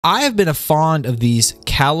I have been a fond of these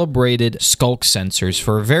calibrated sculk sensors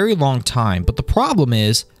for a very long time, but the problem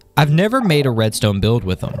is I've never made a redstone build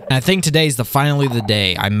with them. And I think today's finally the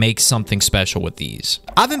day I make something special with these.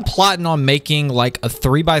 I've been plotting on making like a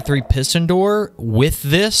 3x3 piston door with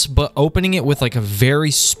this, but opening it with like a very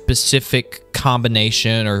specific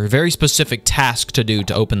combination or a very specific task to do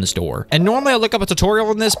to open this door. And normally I look up a tutorial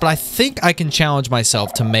on this, but I think I can challenge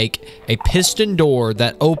myself to make a piston door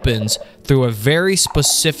that opens through a very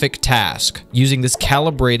specific task using this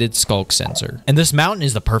calibrated sculk sensor. And this mountain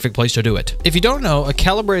is the perfect place to do it. If you don't know, a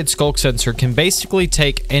calibrated sculk sensor can basically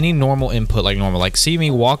take any normal input like normal. Like see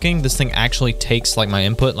me walking, this thing actually takes like my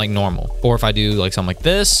input like normal. Or if I do like something like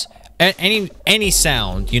this, any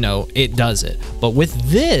sound, you know, it does it. But with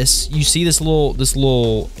this, you see this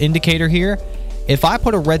little indicator here. If I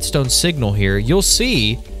put a redstone signal here, you'll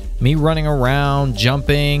see me running around,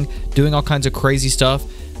 jumping, doing all kinds of crazy stuff.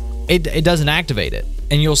 It doesn't activate it.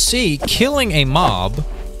 And you'll see killing a mob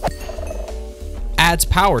adds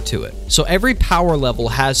power to it. So every power level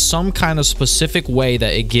has some kind of specific way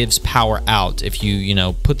that it gives power out if you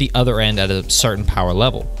know, put the other end at a certain power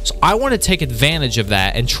level. So I want to take advantage of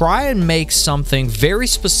that and try and make something very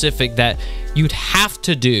specific that you'd have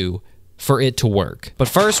to do for it to work. But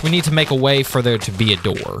first, we need to make a way for there to be a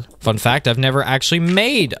door. Fun fact, I've never actually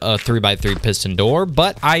made a 3x3 piston door,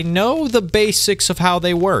 but I know the basics of how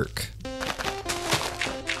they work.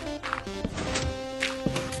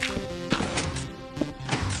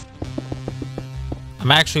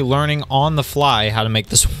 I'm actually learning on the fly how to make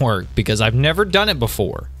this work because I've never done it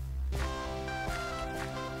before.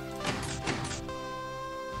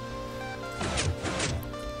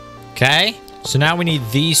 Okay, so now we need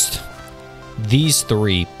these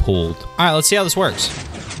three pulled. All right, let's see how this works.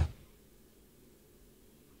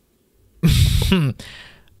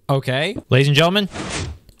 Okay, ladies and gentlemen,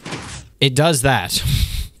 it does that.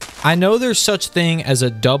 I know there's such thing as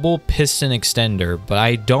a double piston extender, but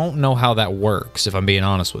I don't know how that works, if I'm being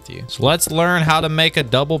honest with you. So let's learn how to make a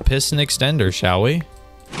double piston extender, shall we?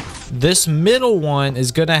 This middle one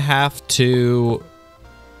is gonna have to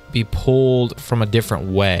be pulled from a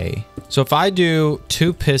different way. So if I do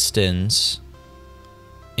 2 pistons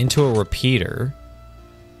into a repeater,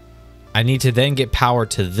 I need to then get power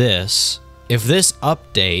to this. If this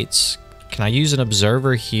updates, can I use an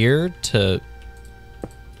observer here to...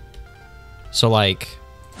 So like,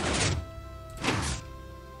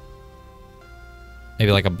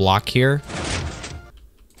 maybe like a block here.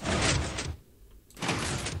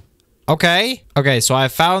 Okay. Okay, so I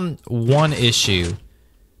found one issue.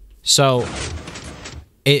 So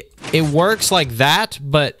it works like that,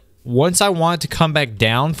 but once I want it to come back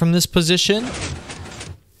down from this position,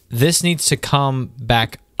 this needs to come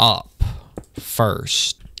back up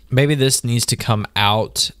first. Maybe this needs to come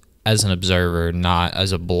out as an observer, not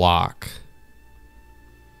as a block.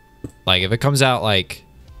 Like if it comes out like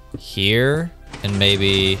here and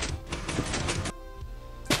maybe...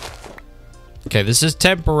 Okay, this is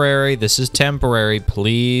temporary. This is temporary.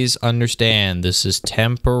 Please understand, this is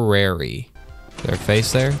temporary. Is there a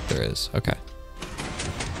face there? There is. Okay.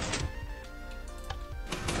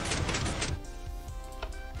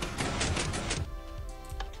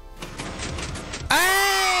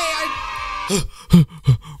 Hey!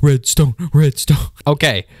 Redstone, redstone.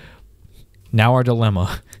 Okay. Now our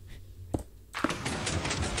dilemma.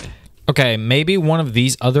 Okay, maybe one of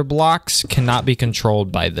these other blocks cannot be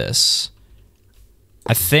controlled by this.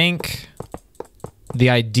 I think the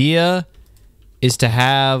idea is to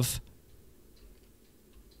have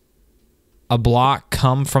a block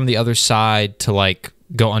come from the other side to like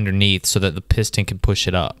go underneath so that the piston can push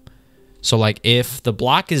it up. So like if the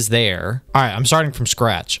block is there, all right, I'm starting from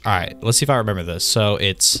scratch. All right, let's see if I remember this. So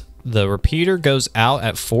it's the repeater goes out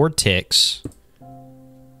at 4 ticks.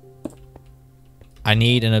 I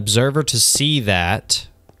need an observer to see that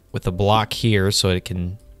with a block here so it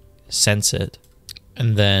can sense it.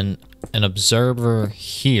 And then an observer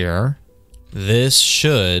here. This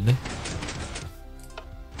should...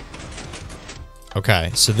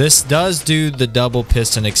 Okay, so this does do the double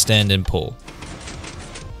piston extend and pull.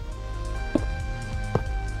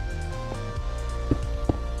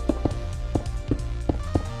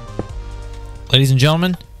 Ladies and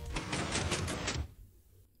gentlemen,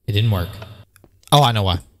 it didn't work. Oh, I know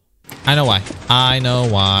why. I know why. I know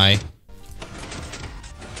why.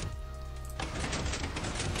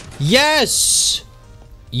 Yes!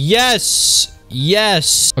 Yes!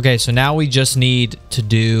 Yes! Okay, so now we just need to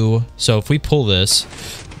do... So if we pull this,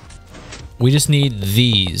 we just need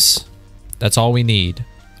these. That's all we need.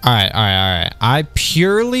 Alright, alright, alright. I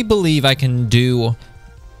purely believe I can do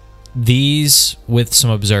these with some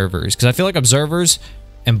observers, because I feel like observers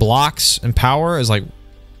And blocks and power is like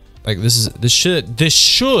this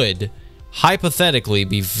should hypothetically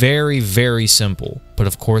be very, very simple. But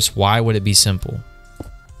of course, why would it be simple?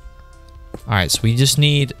 All right, so we just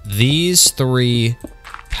need these 3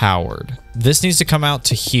 powered. This needs to come out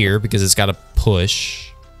to here because it's got to push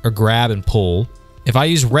or grab and pull. If I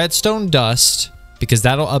use redstone dust, because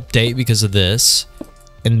that'll update because of this,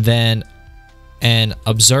 and then an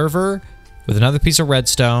observer with another piece of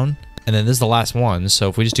redstone, and then this is the last one. So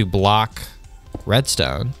if we just do block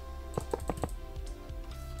redstone.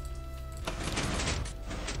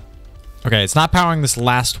 Okay, it's not powering this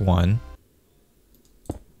last one.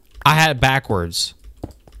 I had it backwards.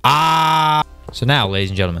 So now,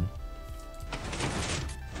 ladies and gentlemen.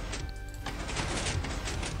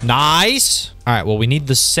 Nice. All right, well, we need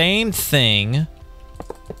the same thing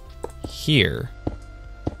here.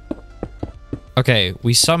 Okay,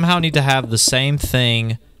 we somehow need to have the same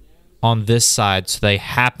thing on this side so they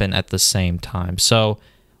happen at the same time. So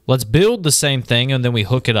let's build the same thing and then we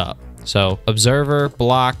hook it up. So observer,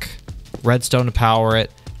 block, redstone to power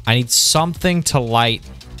it. I need something to light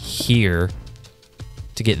here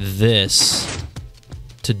to get this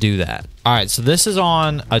to do that. All right, so this is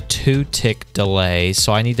on a 2-tick delay.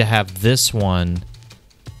 So I need to have this one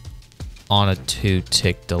on a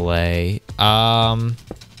 2-tick delay.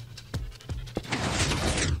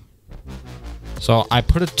 So I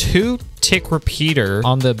put a 2-tick repeater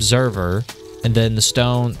on the observer and then the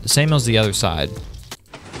stone, same as the other side.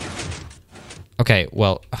 Okay,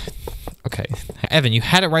 well, okay. Evan, you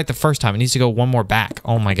had it right the first time. It needs to go one more back.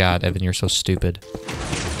 Oh my God, Evan, you're so stupid.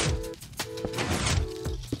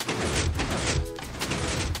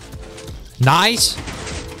 Nice.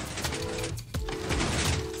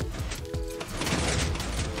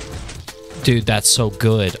 Dude, that's so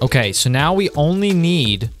good. Okay, so now we only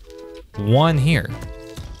need one here.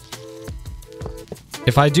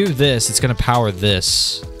 If I do this, it's gonna power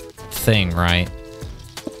this thing, right?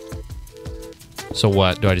 So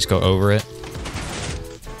what? Do I just go over it?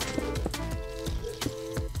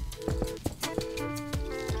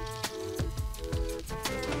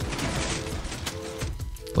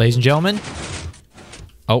 Ladies and gentlemen.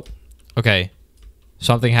 Oh, okay.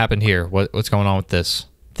 Something happened here. What's going on with this?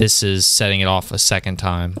 This is setting it off a second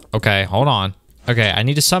time. Okay, hold on. Okay, I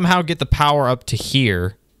need to somehow get the power up to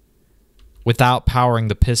here without powering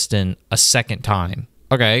the piston a second time.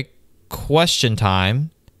 Okay, question time.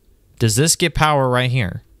 Does this get power right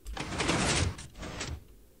here?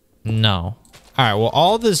 No. All right, well,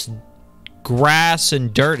 all this grass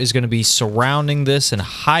and dirt is going to be surrounding this and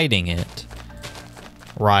hiding it.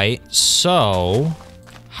 Right? So,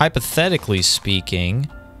 hypothetically speaking,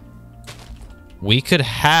 we could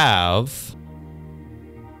have...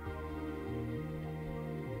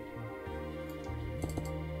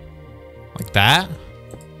 like that.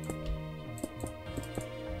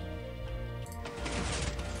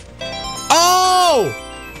 Oh!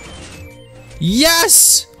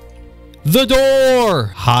 Yes! The door!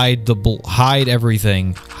 Hide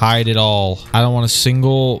everything. Hide it all. I don't want a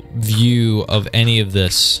single view of any of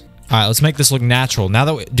this. All right, let's make this look natural. Now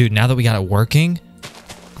that we got it working,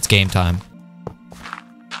 it's game time.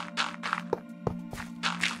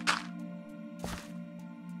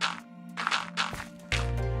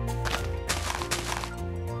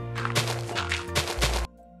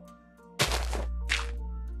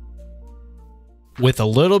 With a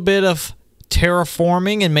little bit of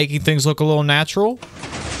terraforming and making things look a little natural.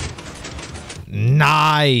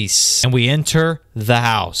 Nice. And we enter the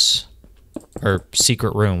house. Or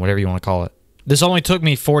secret room, whatever you want to call it. This only took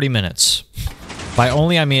me 40 minutes. By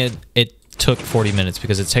only, I mean it took 40 minutes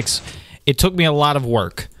because it took me a lot of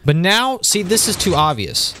work. But now, see, this is too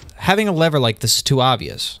obvious. Having a lever like this is too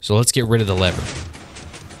obvious. So let's get rid of the lever.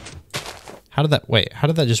 How did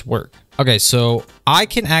that just work? Okay, so I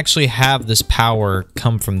can actually have this power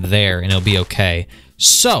come from there and it'll be okay.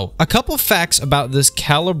 So, a couple of facts about this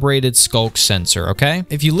calibrated sculk sensor, okay?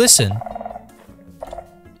 If you listen,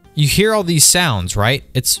 you hear all these sounds, right?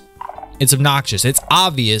 It's obnoxious. It's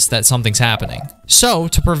obvious that something's happening. So,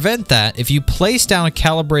 to prevent that, if you place down a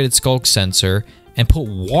calibrated sculk sensor and put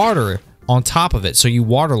water on top of it, so you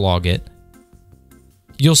waterlog it,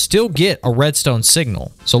 you'll still get a redstone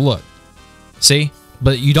signal. So look, see?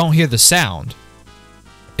 But you don't hear the sound.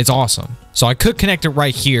 It's awesome. So I could connect it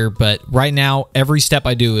right here, but right now, every step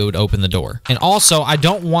I do, it would open the door. And also, I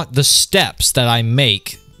don't want the steps that I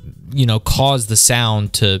make, you know, cause the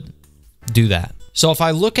sound to do that. So if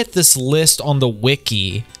I look at this list on the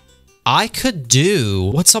wiki, I could do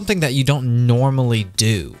what's something that you don't normally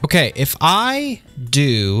do. Okay, if I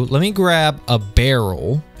do, let me grab a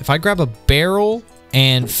barrel. If I grab a barrel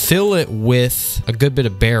and fill it with a good bit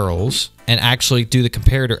of barrels and actually do the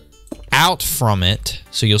comparator out from it.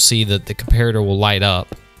 So you'll see that the comparator will light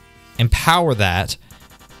up and power that.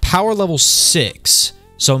 Power level 6.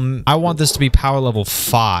 So I want this to be power level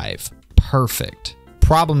 5. Perfect.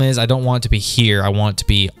 Problem is I don't want it to be here. I want it to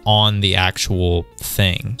be on the actual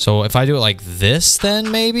thing. So if I do it like this,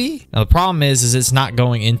 then maybe. Now the problem is it's not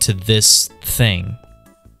going into this thing.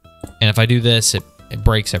 And if I do this, it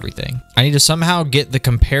breaks everything. I need to somehow get the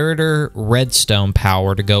comparator redstone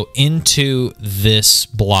power to go into this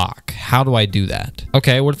block. How do I do that?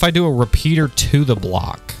 Okay, what if I do a repeater to the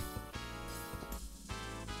block?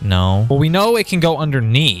 No. Well, we know it can go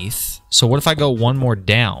underneath. So what if I go one more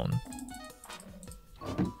down?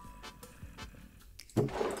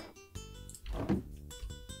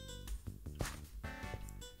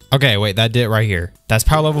 Okay, wait, that did it right here. That's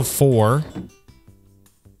power level 4.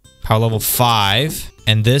 Power level 5.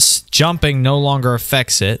 And this jumping no longer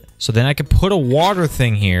affects it. So then I can put a water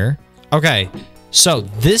thing here. Okay, so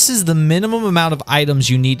this is the minimum amount of items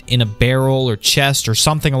you need in a barrel or chest or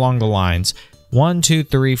something along the lines. 1, 2,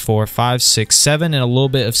 3, 4, 5, 6, 7, and a little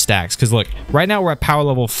bit of stacks. Because look, right now we're at power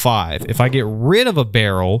level 5. If I get rid of a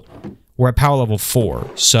barrel, we're at power level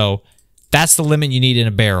 4. So that's the limit you need in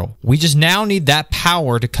a barrel. We just now need that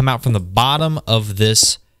power to come out from the bottom of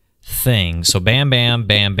this thing. So bam, bam,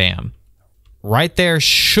 bam, bam. Right there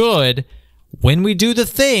should, when we do the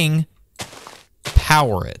thing,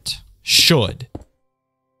 power it. Should.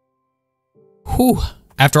 Whew.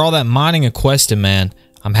 After all that mining and questing, man,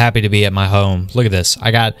 I'm happy to be at my home. Look at this.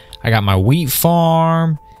 I got my wheat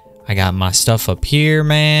farm. I got my stuff up here,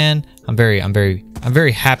 man. I'm very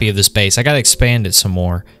happy of this base. I gotta expand it some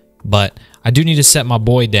more. But I do need to set my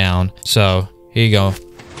boy down. So here you go.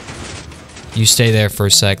 You stay there for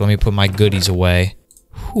a sec. Let me put my goodies away.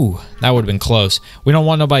 Whew, that would have been close. We don't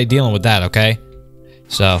want nobody dealing with that, okay?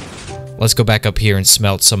 So let's go back up here and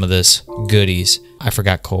smelt some of this goodies. I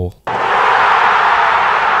forgot coal.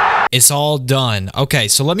 It's all done. Okay,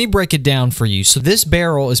 so let me break it down for you. So this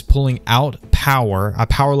barrel is pulling out power, a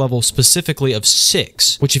power level specifically of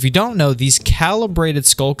 6, which if you don't know, these calibrated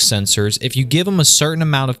sculk sensors, if you give them a certain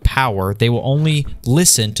amount of power, they will only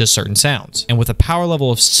listen to certain sounds. And with a power level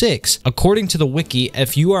of 6, according to the wiki,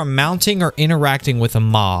 if you are mounting or interacting with a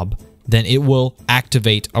mob, then it will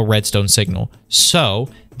activate a redstone signal. So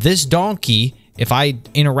this donkey, if I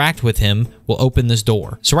interact with him, will open this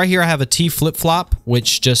door. So right here I have a T flip-flop,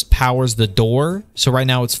 which just powers the door. So right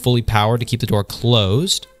now it's fully powered to keep the door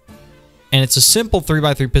closed. And it's a simple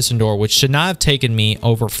 3x3 piston door, which should not have taken me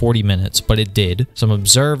over 40 minutes, but it did. Some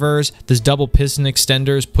observers, this double piston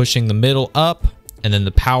extender is pushing the middle up, and then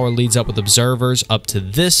the power leads up with observers up to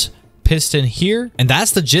this piston here, and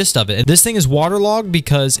that's the gist of it. And this thing is waterlogged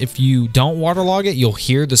because if you don't waterlog it, you'll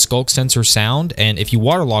hear the sculk sensor sound, and if you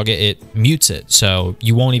waterlog it, it mutes it, so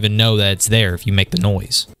you won't even know that it's there if you make the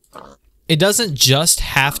noise. It doesn't just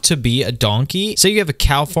have to be a donkey. Say you have a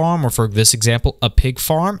cow farm, or for this example, a pig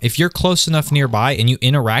farm. If you're close enough nearby and you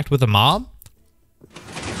interact with a mob,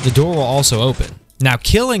 the door will also open. Now,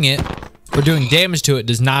 killing it or doing damage to it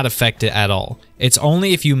does not affect it at all. It's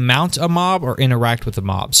only if you mount a mob or interact with a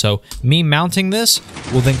mob. So me mounting this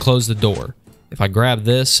will then close the door. If I grab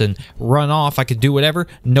this and run off, I could do whatever.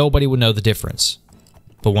 Nobody would know the difference.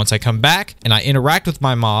 But once I come back and I interact with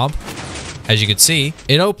my mob, as you can see,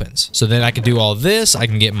 it opens. So then I can do all this. I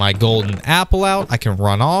can get my golden apple out. I can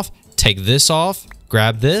run off, take this off,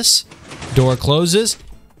 grab this, door closes,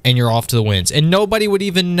 and you're off to the winds. And nobody would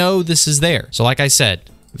even know this is there. So like I said,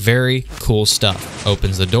 very cool stuff.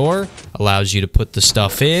 Opens the door, allows you to put the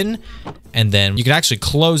stuff in, and then you can actually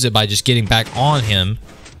close it by just getting back on him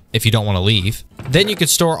if you don't want to leave. Then you could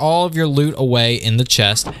store all of your loot away in the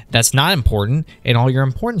chest. That's not important, and all your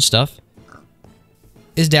important stuff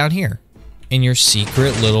is down here in your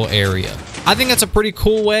secret little area. I think that's a pretty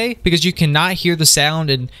cool way because you cannot hear the sound,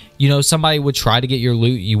 and you know, somebody would try to get your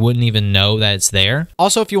loot, you wouldn't even know that it's there.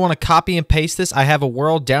 Also, if you want to copy and paste this, I have a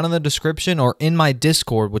world down in the description or in my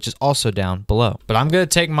Discord, which is also down below. But I'm gonna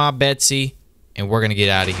take my Betsy and we're gonna get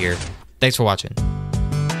out of here. Thanks for watching.